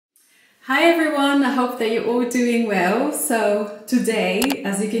Hi everyone, I hope that you're all doing well. So today,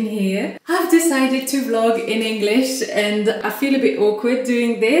 as you can hear, I've decided to vlog in English and I feel a bit awkward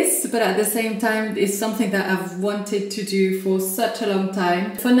doing this, but at the same time it's something that I've wanted to do for such a long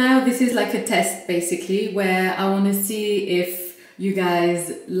time. For now, this is like a test basically, where I want to see if you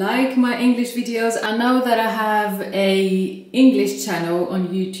guys like my English videos. I know that I have a English channel on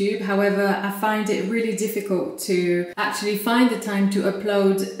YouTube, however I find it really difficult to actually find the time to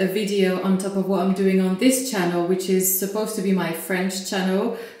upload a video on top of what I'm doing on this channel, which is supposed to be my French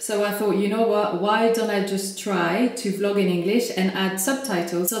channel. So I thought, you know what, why don't I just try to vlog in English and add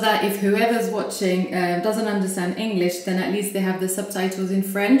subtitles, so that if whoever's watching doesn't understand English, then at least they have the subtitles in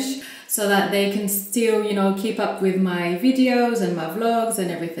French, so that they can still, you know, keep up with my videos and my vlogs and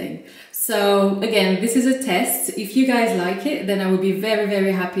everything. So again, this is a test. If you guys like it, then I would be very,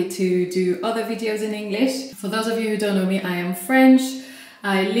 very happy to do other videos in English. For those of you who don't know me, I am French.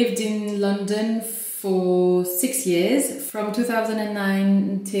 I lived in London for 6 years, from 2009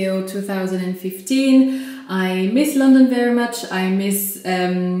 until 2015. I miss London very much. I miss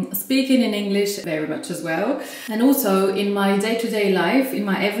speaking in English very much as well. And also in my day-to-day life, in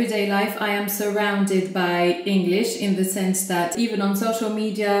my everyday life, I am surrounded by English, in the sense that even on social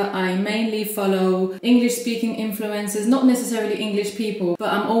media, I mainly follow English-speaking influencers, not necessarily English people,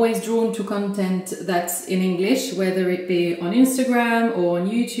 but I'm always drawn to content that's in English, whether it be on Instagram or on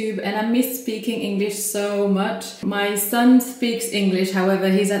YouTube, and I miss speaking English so much. My son speaks English, however,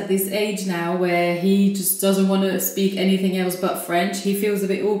 he's at this age now where he just doesn't want to speak anything else but French. He feels a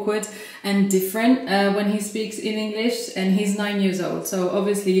bit awkward and different when he speaks in English, and he's 9 years old. So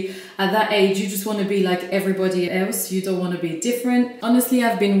obviously at that age you just want to be like everybody else, you don't want to be different. Honestly,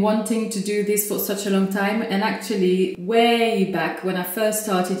 I've been wanting to do this for such a long time, and actually way back when I first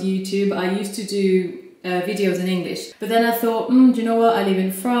started YouTube, I used to do videos in English, but then I thought, do you know what, I live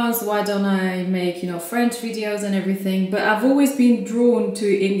in France, why don't I make, you know, French videos and everything? But I've always been drawn to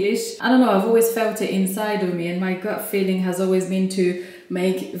English. I don't know, I've always felt it inside of me, and my gut feeling has always been to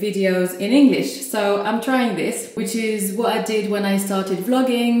make videos in English. So I'm trying this, which is what I did when I started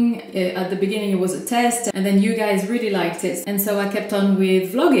vlogging. At the beginning it was a test, and then you guys really liked it, and so I kept on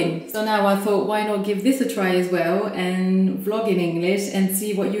with vlogging. So now I thought, why not give this a try as well and vlog in English and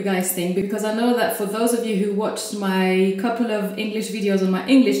see what you guys think, because I know that for those of you who watched my couple of English videos on my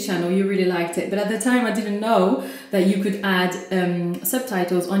English channel, you really liked it, but at the time I didn't know that you could add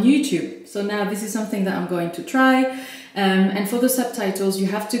subtitles on YouTube. So now this is something that I'm going to try. And for the subtitles, you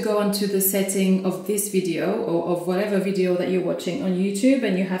have to go onto the setting of this video, or of whatever video that you're watching on YouTube,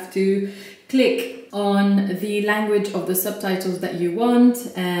 and you have to click on the language of the subtitles that you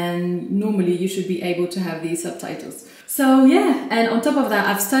want, and normally you should be able to have these subtitles. So yeah, and on top of that,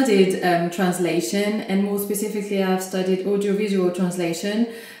 I've studied translation, and more specifically I've studied audiovisual translation,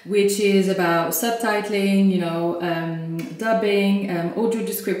 which is about subtitling, you know, dubbing, audio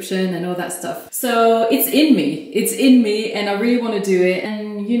description and all that stuff. So it's in me, and I really want to do it.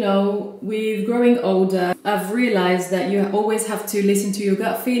 And you know, with growing older, I've realized that you always have to listen to your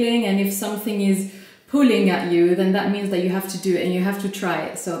gut feeling, and if something is pulling at you, then that means that you have to do it and you have to try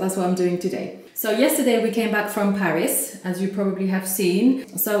it. So that's what I'm doing today. So yesterday we came back from Paris, as you probably have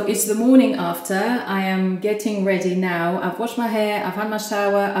seen. So it's the morning after. I am getting ready now. I've washed my hair, I've had my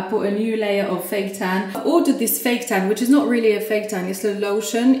shower, I put a new layer of fake tan. I ordered this fake tan, which is not really a fake tan, it's a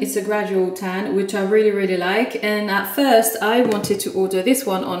lotion. It's a gradual tan, which I really, really like. And at first I wanted to order this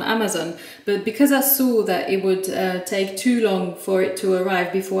one on Amazon, but because I saw that it would take too long for it to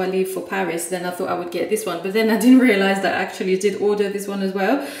arrive before I leave for Paris, then I thought I would get this one. But then I didn't realize that I actually did order this one as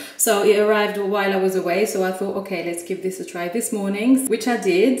well. So it arrived while I was away, so I thought, okay, let's give this a try this morning, which I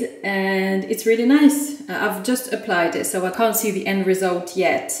did, and it's really nice. I've just applied it, so I can't see the end result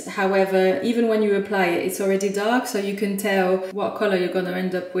yet. However, even when you apply it, it's already dark, so you can tell what color you're gonna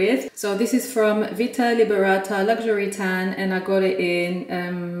end up with. So this is from Vita Liberata Luxury Tan, and I got it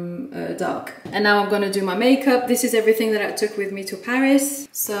in dark. And now I'm gonna do my makeup. This is everything that I took with me to Paris.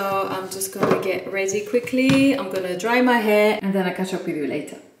 So I'm just gonna get ready quickly. I'm gonna dry my hair, and then I'll catch up with you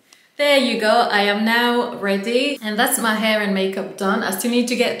later. There you go, I am now ready, and that's my hair and makeup done. I still need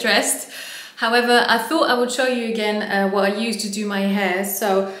to get dressed. However, I thought I would show you again what I use to do my hair.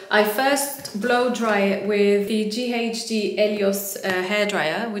 So I first blow dry it with the GHD Helios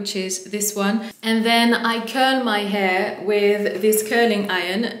hairdryer, which is this one. And then I curl my hair with this curling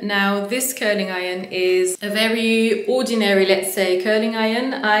iron. Now this curling iron is a very ordinary, let's say, curling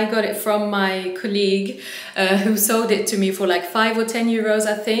iron. I got it from my colleague who sold it to me for like 5 or 10 euros,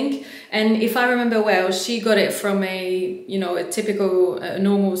 I think. And if I remember well, she got it from a, you know, a typical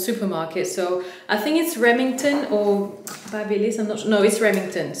normal supermarket. So I think it's Remington or Babyliss, I'm not sure. No, it's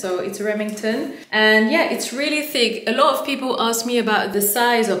Remington. So it's Remington. And yeah, it's really thick. A lot of people ask me about the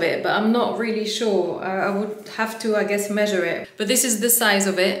size of it, but I'm not really sure. I would have to, I guess, measure it. But this is the size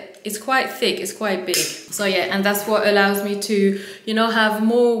of it. It's quite thick, it's quite big. So yeah, and that's what allows me to, you know, have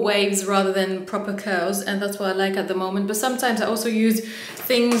more waves rather than proper curls. And that's what I like at the moment. But sometimes I also use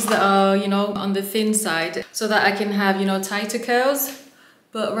things that are, you know, on the thin side so that I can have, you know, tighter curls.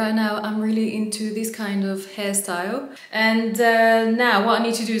 But right now I'm really into this kind of hairstyle. And now what I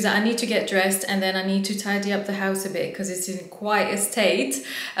need to do is that I need to get dressed and then I need to tidy up the house a bit because it's in quite a state.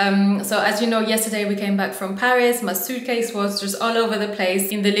 So as you know, yesterday we came back from Paris. My suitcase was just all over the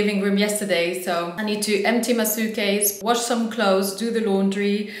place in the living room yesterday. So I need to empty my suitcase, wash some clothes, do the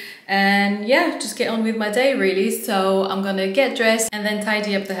laundry, and yeah, just get on with my day really. So I'm gonna get dressed and then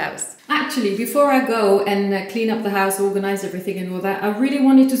tidy up the house. Actually, before I go and clean up the house, organize everything and all that, I really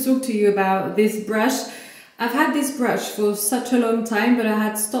wanted to talk to you about this brush. I've had this brush for such a long time, but I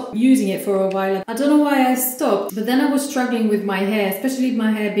had stopped using it for a while. I don't know why I stopped, but then I was struggling with my hair, especially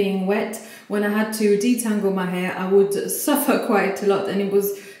my hair being wet. When I had to detangle my hair, I would suffer quite a lot and it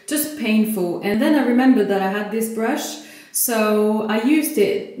was just painful. And then I remembered that I had this brush. So I used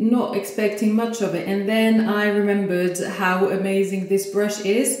it not expecting much of it, and then I remembered how amazing this brush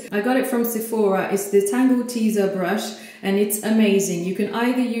is. I got it from Sephora. It's the Tangle Teaser brush and it's amazing. You can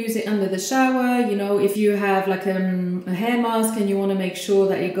either use it under the shower, you know, if you have like a hair mask and you want to make sure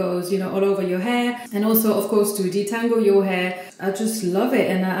that it goes, you know, all over your hair, and also of course to detangle your hair. I just love it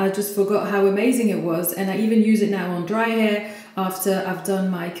and I just forgot how amazing it was, and I even use it now on dry hair after I've done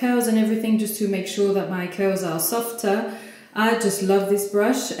my curls and everything, just to make sure that my curls are softer. I just love this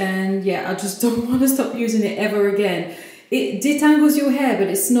brush, and yeah, I just don't want to stop using it ever again. It detangles your hair, but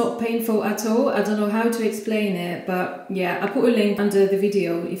it's not painful at all. I don't know how to explain it, but yeah, I put a link under the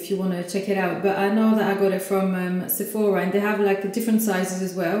video if you want to check it out. But I know that I got it from Sephora, and they have like different sizes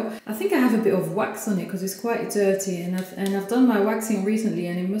as well. I think I have a bit of wax on it because it's quite dirty, and I've done my waxing recently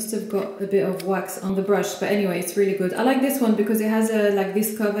and it must have got a bit of wax on the brush. But anyway, it's really good. I like this one because it has a like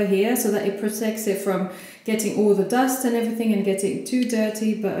this cover here so that it protects it from getting all the dust and everything and getting too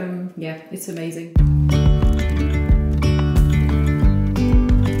dirty. But yeah, it's amazing.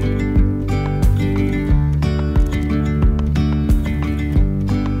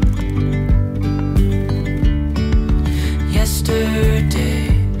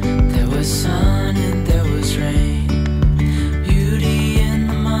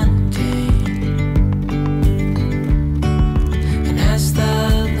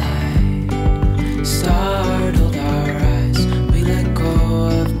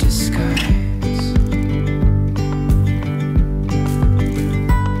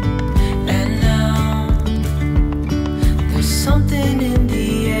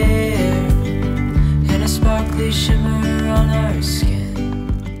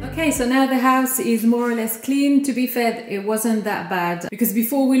 So now the house is more or less clean. To be fair, it wasn't that bad because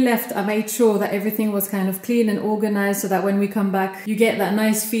before we left I made sure that everything was kind of clean and organized so that when we come back you get that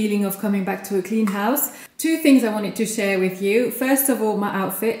nice feeling of coming back to a clean house. Two things I wanted to share with you. First of all, my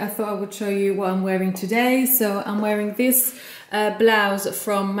outfit. I thought I would show you what I'm wearing today. So I'm wearing this blouse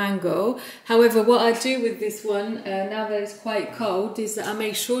from Mango. However, what I do with this one, now that it's quite cold, is that I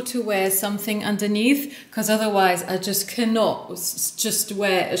make sure to wear something underneath, because otherwise I just cannot just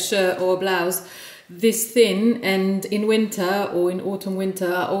wear a shirt or a blouse this thin, and in winter or in autumn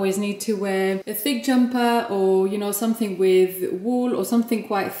winter I always need to wear a thick jumper or, you know, something with wool or something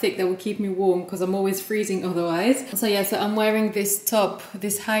quite thick that will keep me warm because I'm always freezing otherwise. So yeah, so I'm wearing this top,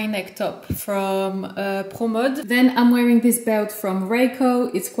 this high neck top from ProMode. Then I'm wearing this belt from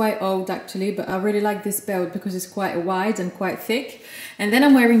Reiko. It's quite old actually, but I really like this belt because it's quite wide and quite thick. And then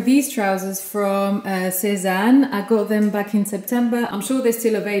I'm wearing these trousers from Sezane. I got them back in September. I'm sure they're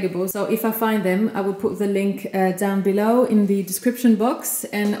still available, so if I find them I will put the link down below in the description box.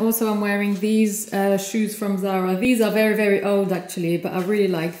 And also I'm wearing these shoes from Zara. These are very, very old actually, but I really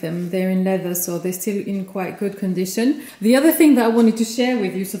like them. They're in leather, so they're still in quite good condition. The other thing that I wanted to share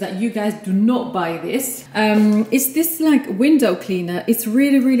with you so that you guys do not buy this is this like window cleaner. It's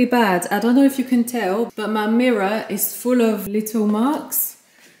really, really bad. I don't know if you can tell, but my mirror is full of little marks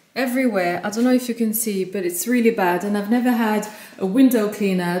everywhere. I don't know if you can see, but it's really bad, and I've never had a window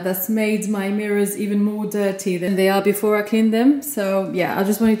cleaner that's made my mirrors even more dirty than they are before I clean them. So yeah, I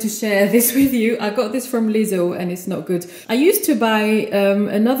just wanted to share this with you. I got this from Lidl and it's not good. I used to buy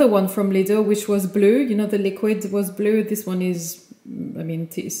another one from Lidl which was blue, you know, the liquid was blue. This one is I mean,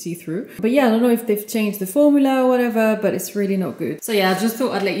 see-through. But yeah, I don't know if they've changed the formula or whatever, but it's really not good. So yeah, I just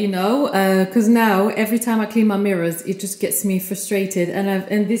thought I'd let you know, because now every time I clean my mirrors, it just gets me frustrated.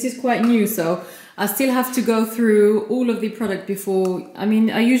 And this is quite new, so I still have to go through all of the product before. I mean,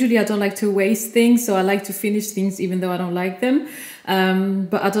 I don't like to waste things, so I like to finish things even though I don't like them.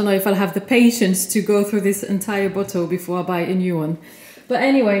 But I don't know if I'll have the patience to go through this entire bottle before I buy a new one. But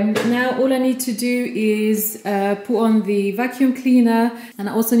anyway, now all I need to do is put on the vacuum cleaner, and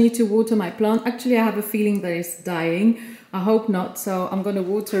I also need to water my plant. Actually, I have a feeling that it's dying. I hope not, so I'm gonna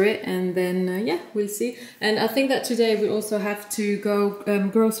water it, and then yeah, we'll see. And I think that today we also have to go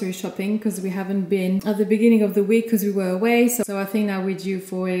grocery shopping, because we haven't been at the beginning of the week because we were away. So I think now we're due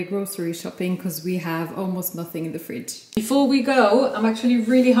for a grocery shopping because we have almost nothing in the fridge. Before we go, I'm actually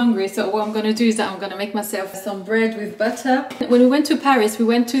really hungry, so what I'm gonna do is that I'm gonna make myself some bread with butter. When we went to Paris, we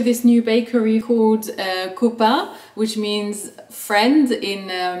went to this new bakery called Kopain, which means friend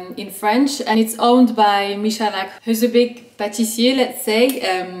in French, and it's owned by Michalak, who's a big pâtissier, let's say,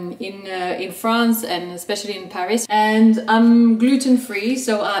 in France and especially in Paris. And I'm gluten-free,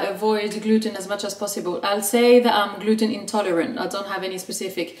 so I avoid gluten as much as possible. I'll say that I'm gluten intolerant. I don't have any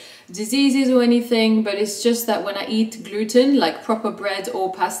specific diseases or anything, but it's just that when I eat gluten, like proper bread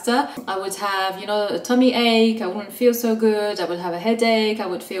or pasta, I would have, you know, a tummy ache, I wouldn't feel so good, I would have a headache, I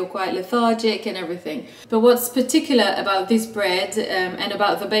would feel quite lethargic and everything. But what's particular about this bread and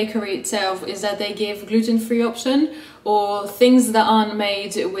about the bakery itself is that they give gluten-free option, or things that aren't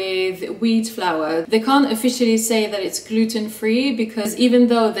made with wheat flour. They can't officially say that it's gluten-free, because even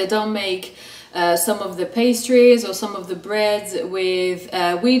though they don't make some of the pastries or some of the breads with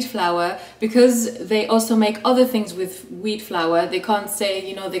wheat flour, because they also make other things with wheat flour, they can't say,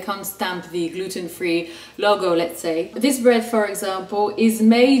 you know, they can't stamp the gluten-free logo, let's say. This bread, for example, is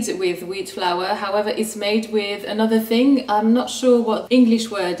made with wheat flour, however it's made with another thing. I'm not sure what English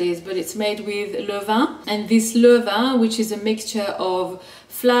word is, but it's made with levain, and this levain, which is a mixture of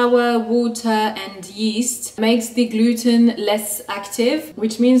flour, water and yeast, makes the gluten less active,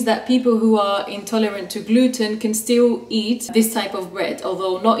 which means that people who are intolerant to gluten can still eat this type of bread,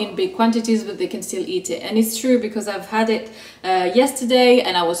 although not in big quantities, but they can still eat it. And it's true, because I've had it yesterday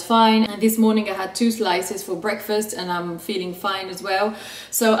and I was fine, and this morning I had 2 slices for breakfast and I'm feeling fine as well.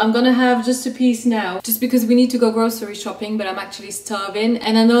 So I'm gonna have just a piece now, just because we need to go grocery shopping, but I'm actually starving,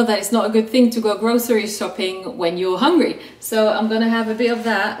 and I know that it's not a good thing to go grocery shopping when you're hungry. So I'm gonna have a bit of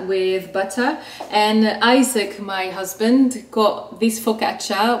that with butter. And Isaac, my husband, got this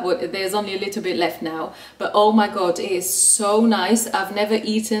focaccia. Well, there's only a little bit left now, but oh my god, it is so nice. I've never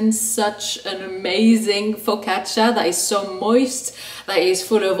eaten such an amazing focaccia that is so moist, that is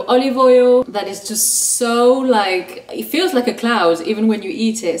full of olive oil, that is just so, like, it feels like a cloud even when you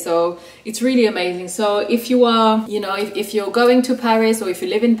eat it. So it's really amazing. So if you are, you know, if you're going to Paris or if you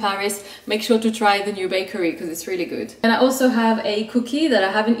live in Paris, make sure to try the new bakery, because it's really good. And I also have a cookie that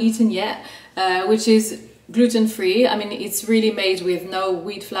I haven't eaten yet, which is gluten-free. I mean, it's really made with no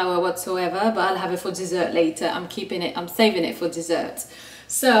wheat flour whatsoever, but I'll have it for dessert later. I'm keeping it, I'm saving it for dessert.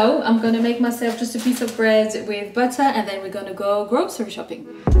 So I'm gonna make myself just a piece of bread with butter, and then we're gonna go grocery shopping.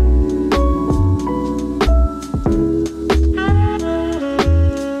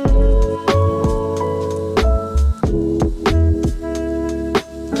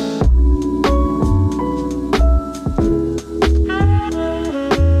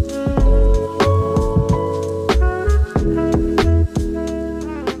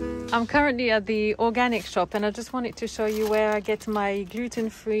 I'm currently at the organic shop, and I just wanted to show you where I get my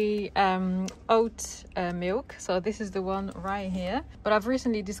gluten-free oat milk. So this is the one right here. But I've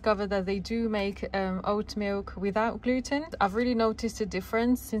recently discovered that they do make oat milk without gluten. I've really noticed a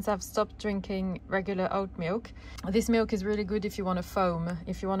difference since I've stopped drinking regular oat milk. This milk is really good if you want to foam,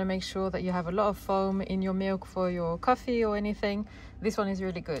 if you want to make sure that you have a lot of foam in your milk for your coffee or anything. This one is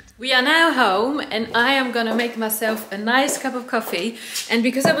really good. We are now home, and I am gonna make myself a nice cup of coffee. And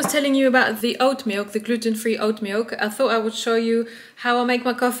because I was telling you about the oat milk, the gluten-free oat milk, I thought I would show you how I make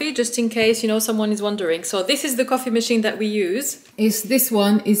my coffee, just in case, you know, someone is wondering. So this is the coffee machine that we use. This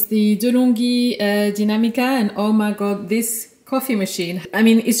one is the DeLonghi Dinamica, and oh my god, this coffee machine, I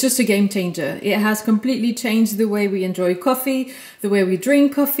mean, it's just a game changer. It has completely changed the way we enjoy coffee, the way we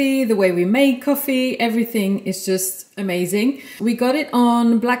drink coffee, the way we make coffee. Everything is just amazing. We got it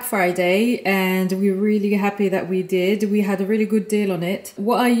on Black Friday and we're really happy that we did. We had a really good deal on it.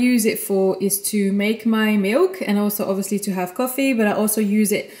 What I use it for is to make my milk, and also obviously to have coffee, but I also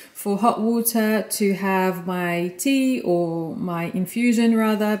use it for hot water to have my tea, or my infusion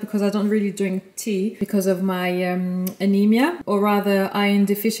rather, because I don't really drink tea because of my anemia, or rather iron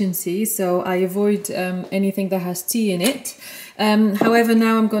deficiency, so I avoid anything that has tea in it. However,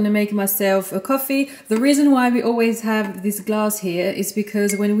 now I'm going to make myself a coffee. The reason why we always have this glass here is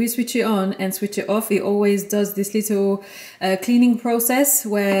because when we switch it on and switch it off, it always does this little cleaning process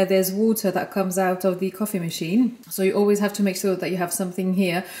where there's water that comes out of the coffee machine. So you always have to make sure that you have something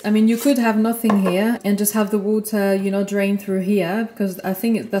here. I mean, you could have nothing here and just have the water, you know, drain through here, because I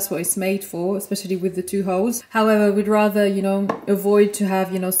think that's what it's made for, especially with the 2 holes. However, we'd rather, you know, avoid to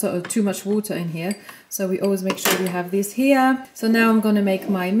have, you know, sort of too much water in here. So we always make sure we have this here. So now I'm going to make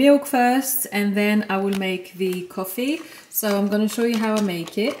my milk first, and then I will make the coffee. So I'm going to show you how I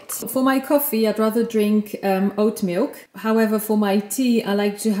make it. For my coffee, I'd rather drink oat milk. However, for my tea, I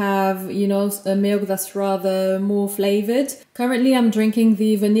like to have, you know, a milk that's rather more flavored. Currently, I'm drinking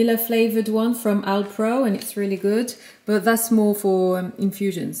the vanilla flavored one from Alpro, and it's really good. But that's more for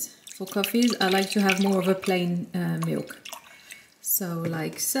infusions. For coffees, I like to have more of a plain milk. So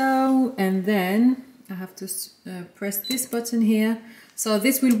like so, and then I have to press this button here. So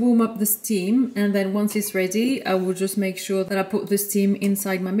this will warm up the steam, and then once it's ready, I will just make sure that I put the steam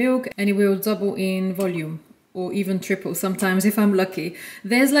inside my milk, and it will double in volume, or even triple sometimes if I'm lucky.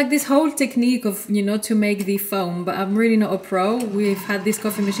 There's like this whole technique of, you know, to make the foam, but I'm really not a pro. We've had this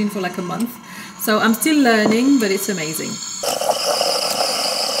coffee machine for like a month, so I'm still learning, but it's amazing.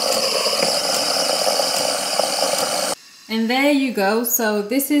 And there you go. So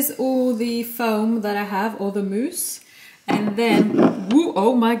this is all the foam that I have, all the mousse. And then, woo,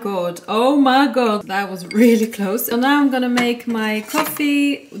 oh my god, that was really close. So now I'm gonna make my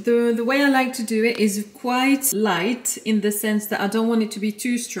coffee. The way I like to do it is quite light, in the sense that I don't want it to be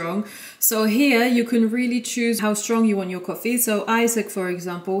too strong. So here you can really choose how strong you want your coffee. So Isaac, for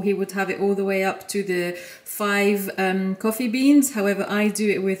example, he would have it all the way up to the 5 coffee beans. However, I do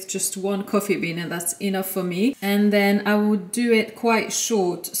it with just 1 coffee bean, and that's enough for me. And then I would do it quite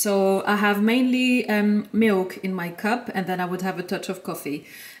short. So I have mainly milk in my cup, and then I would have a touch of coffee.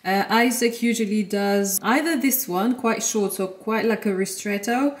 Isaac usually does either this one, quite short, so quite like a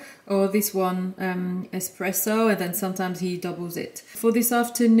ristretto, or this one, espresso, and then sometimes he doubles it. For this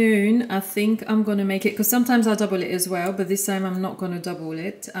afternoon, I think I'm gonna make it, because sometimes I double it as well, but this time I'm not gonna double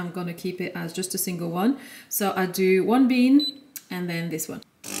it. I'm gonna keep it as just a single one. So I do 1 bean, and then this one.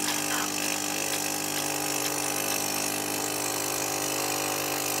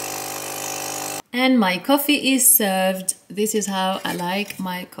 And my coffee is served. This is how I like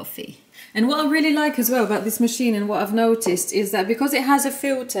my coffee. And what I really like as well about this machine, and what I've noticed, is that because it has a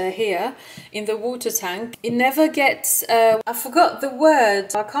filter here in the water tank, it never gets, I forgot the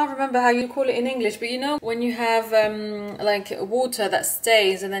word, I can't remember how you call it in English, but you know when you have like water that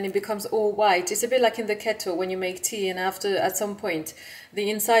stays and then it becomes all white. It's a bit like in the kettle when you make tea, and after, at some point, the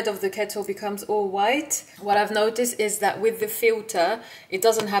inside of the kettle becomes all white. What I've noticed is that with the filter, it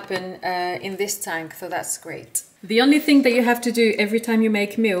doesn't happen in this tank, so that's great. The only thing that you have to do every time you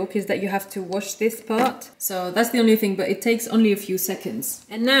make milk is that you have to wash this part. So that's the only thing, but it takes only a few seconds.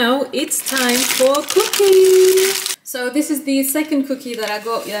 And now it's time for cooking. So this is the second cookie that I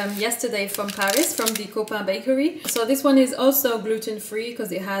got yesterday from Paris, from the Kopain bakery. So this one is also gluten-free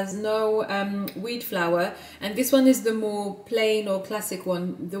because it has no wheat flour. And this one is the more plain or classic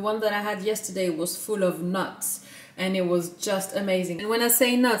one. The one that I had yesterday was full of nuts. And it was just amazing. And when I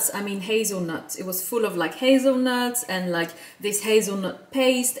say nuts, I mean hazelnuts. It was full of like hazelnuts and like this hazelnut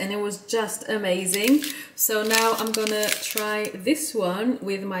paste, and it was just amazing. So now I'm gonna try this one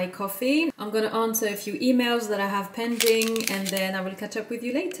with my coffee. I'm gonna answer a few emails that I have pending, and then I will catch up with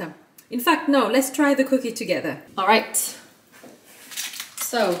you later. In fact, no, let's try the cookie together. All right.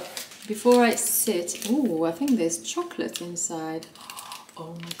 So before I sit, ooh, I think there's chocolate inside.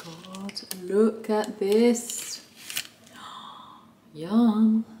 Oh my God, look at this.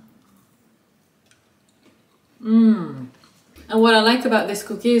 Yum. And what I like about this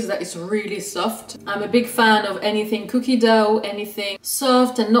cookie is that it's really soft. I'm a big fan of anything cookie dough, anything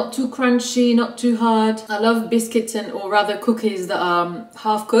soft and not too crunchy, not too hard. I love biscuits, and or rather cookies that are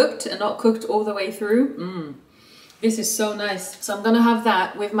half cooked and not cooked all the way through. This is so nice. So I'm gonna have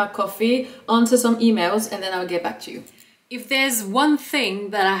that with my coffee, answer some emails, and then I'll get back to you. If there's one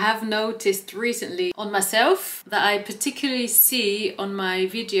thing that I have noticed recently on myself that I particularly see on my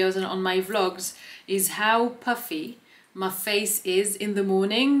videos and on my vlogs is how puffy my face is in the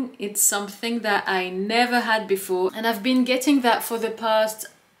morning. It's something that I never had before, and I've been getting that for the past,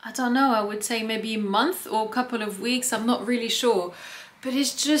 I don't know, I would say maybe a month or a couple of weeks, I'm not really sure. But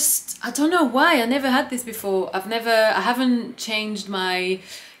it's just, I don't know why, I never had this before. I haven't changed my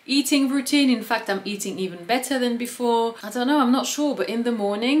eating routine. In fact, I'm eating even better than before. I don't know, I'm not sure, but in the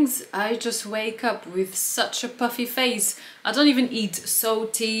mornings I just wake up with such a puffy face. I don't even eat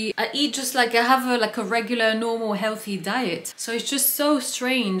salty. I eat just like I have like a regular, normal, healthy diet. So it's just so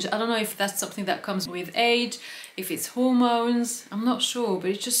strange. I don't know if that's something that comes with age, if it's hormones, I'm not sure, but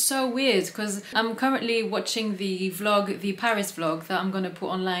it's just so weird because I'm currently watching the vlog, the Paris vlog that I'm gonna put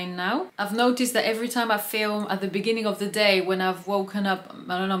online now. I've noticed that every time I film at the beginning of the day when I've woken up,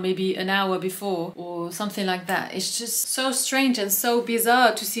 I don't know, maybe an hour before or something like that, it's just so strange and so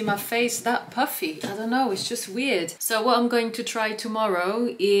bizarre to see my face that puffy. I don't know, it's just weird. So what I'm going to try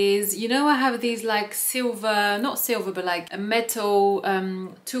tomorrow is, you know, I have these like silver, not silver, but like a metal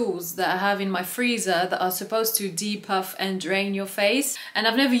tools that I have in my freezer that are supposed to depuff and drain your face, and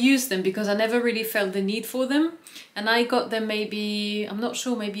I've never used them because I never really felt the need for them, and I got them maybe, I'm not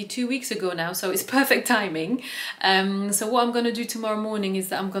sure, maybe 2 weeks ago now, so it's perfect timing. So what I'm gonna do tomorrow morning is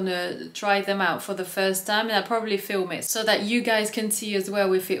that I'm gonna try them out for the first time, and I'll probably film it so that you guys can see as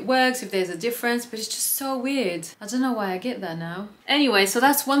well if it works, if there's a difference, but it's just so weird. I don't know why I get that now. Anyway, so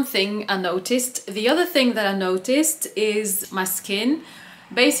that's one thing I noticed. The other thing that I noticed is my skin.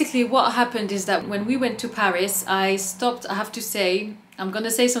 Basically what happened is that when we went to Paris, I stopped, I have to say, I'm gonna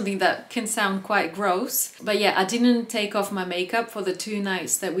say something that can sound quite gross, but yeah, I didn't take off my makeup for the 2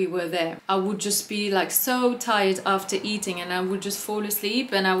 nights that we were there. I would just be like so tired after eating and I would just fall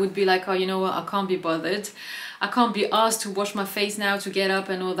asleep, and I would be like, oh, you know what, I can't be bothered. I can't be asked to wash my face now, to get up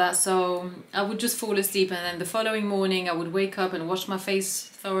and all that, so I would just fall asleep, and then the following morning I would wake up and wash my face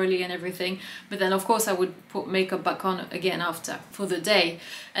thoroughly and everything, but then of course I would put makeup back on again after for the day.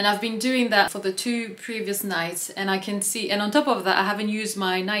 And I've been doing that for the 2 previous nights, and I can see, and on top of that I haven't used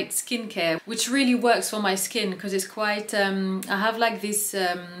my night skincare, which really works for my skin because it's quite I have like this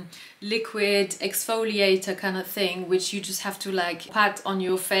liquid exfoliator kind of thing which you just have to like pat on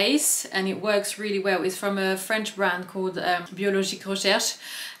your face, and it works really well. It's from a French brand called Biologique Recherche.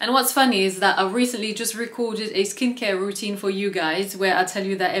 And what's funny is that I recently just recorded a skincare routine for you guys where I tell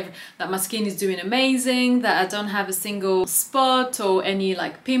you that that my skin is doing amazing, that I don't have a single spot or any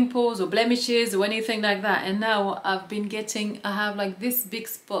like pimples or blemishes or anything like that. And now I've been getting, I have like this big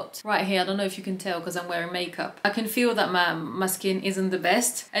spot right here. I don't know if you can tell because I'm wearing makeup. I can feel that my skin isn't the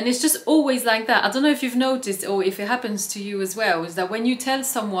best, and it's just always like that. I don't know if you've noticed or if it happens to you as well, is that when you tell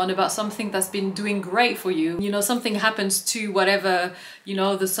someone about something that's been doing great for you, you know, something happens to whatever, you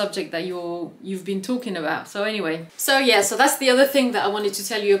know, the subject that you've been talking about. So anyway, so yeah, so that's the other thing that I wanted to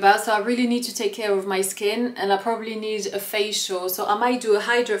tell you about. So I really need to take care of my skin, and I probably need a facial. So I might do a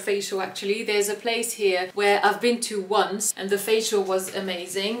hydra facial actually. There's a place here where I've been to once and the facial was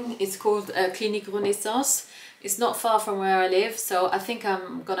amazing. It's called Clinique Renaissance. It's not far from where I live, so I think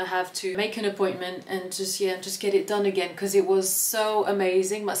I'm gonna have to make an appointment and just, yeah, just get it done again because it was so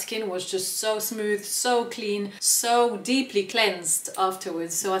amazing. My skin was just so smooth, so clean, so deeply cleansed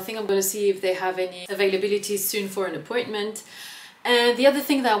afterwards. So I think I'm gonna see if they have any availability soon for an appointment. And the other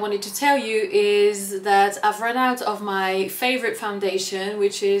thing that I wanted to tell you is that I've run out of my favorite foundation,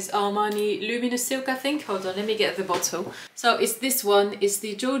 which is Armani Luminous Silk, I think. Hold on, let me get the bottle. So it's this one, it's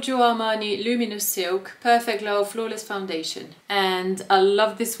the Giorgio Armani Luminous Silk Perfect Glow Flawless Foundation. And I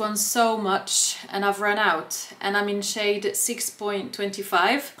love this one so much, and I've run out, and I'm in shade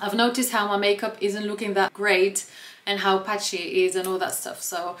 6.25. I've noticed how my makeup isn't looking that great and how patchy it is and all that stuff,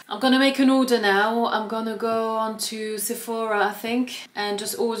 so I'm gonna make an order now. I'm gonna go on to Sephora, I think, and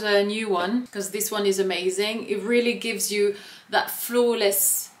just order a new one because this one is amazing. It really gives you that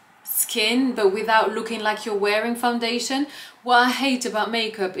flawless skin but without looking like you're wearing foundation. What I hate about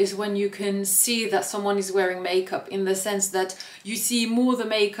makeup is when you can see that someone is wearing makeup, in the sense that you see more the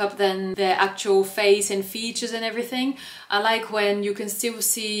makeup than their actual face and features and everything. I like when you can still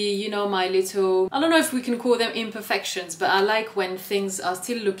see, you know, my little, I don't know if we can call them imperfections, but I like when things are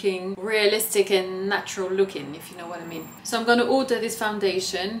still looking realistic and natural looking, if you know what I mean. So I'm gonna order this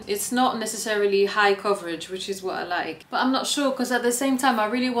foundation. It's not necessarily high coverage, which is what I like, but I'm not sure because at the same time I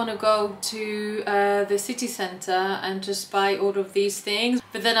really want to go to the city centre and just buy all of these things,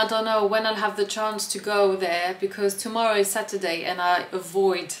 but then I don't know when I'll have the chance to go there because tomorrow is Saturday and I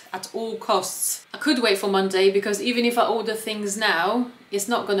avoid at all costs. I could wait for Monday because even if I order things now, it's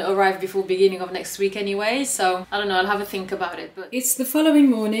not going to arrive before beginning of next week anyway, so I don't know, I'll have a think about it. But it's the following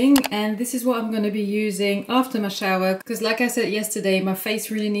morning and this is what I'm going to be using after my shower, because like I said yesterday, my face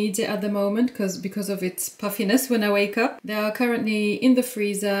really needs it at the moment because of its puffiness when I wake up. They are currently in the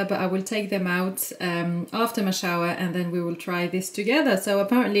freezer, but I will take them out after my shower and then we will try this together. So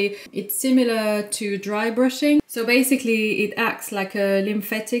apparently it's similar to dry brushing, So basically it acts like a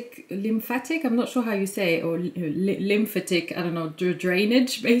lymphatic, I'm not sure how you say it, or lymphatic, I don't know,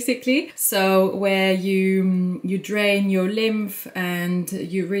 drainage basically. So where you drain your lymph and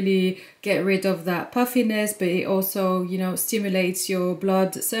you really get rid of that puffiness, but it also, you know, stimulates your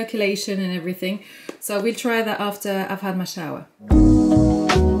blood circulation and everything. So we'll try that after I've had my shower.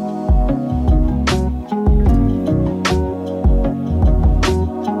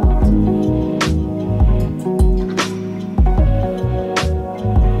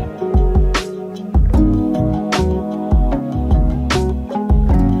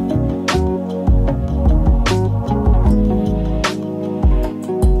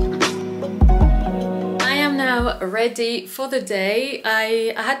 Ready for the day.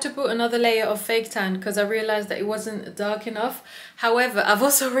 I had to put another layer of fake tan because I realized that it wasn't dark enough. However, I've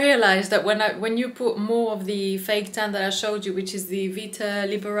also realized that when you put more of the fake tan that I showed you, which is the Vita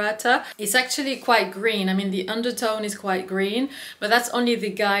Liberata, it's actually quite green. I mean, the undertone is quite green, but that's only the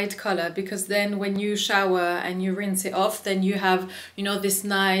guide color, because then when you shower and you rinse it off, then you have, you know, this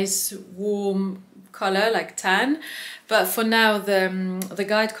nice warm color like tan. But for now, the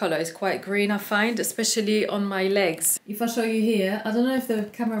guide color is quite green, I find, especially on my legs. If I show you here, I don't know if the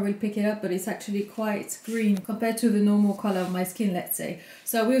camera will pick it up, but it's actually quite green compared to the normal color of my skin, let's say.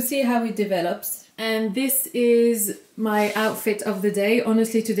 So we'll see how it develops. And this is my outfit of the day.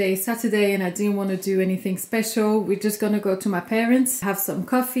 Honestly, today is Saturday and I didn't want to do anything special. We're just gonna go to my parents, have some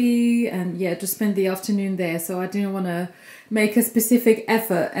coffee, and yeah, just spend the afternoon there. So I didn't want to make a specific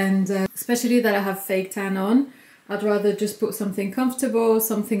effort, and especially that I have fake tan on. I'd rather just put something comfortable,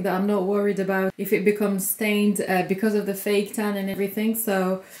 something that I'm not worried about if it becomes stained because of the fake tan and everything.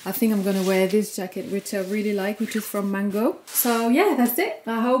 So I think I'm gonna wear this jacket, which I really like, which is from Mango. So yeah, that's it.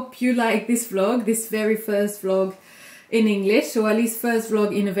 I hope you like this vlog, this very first vlog in English, or at least first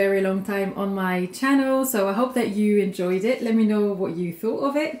vlog in a very long time on my channel. So I hope that you enjoyed it. Let me know what you thought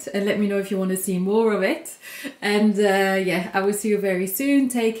of it, and let me know if you want to see more of it. And yeah, I will see you very soon.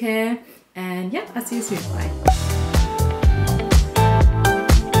 Take care, and yeah, I'll see you soon. Bye.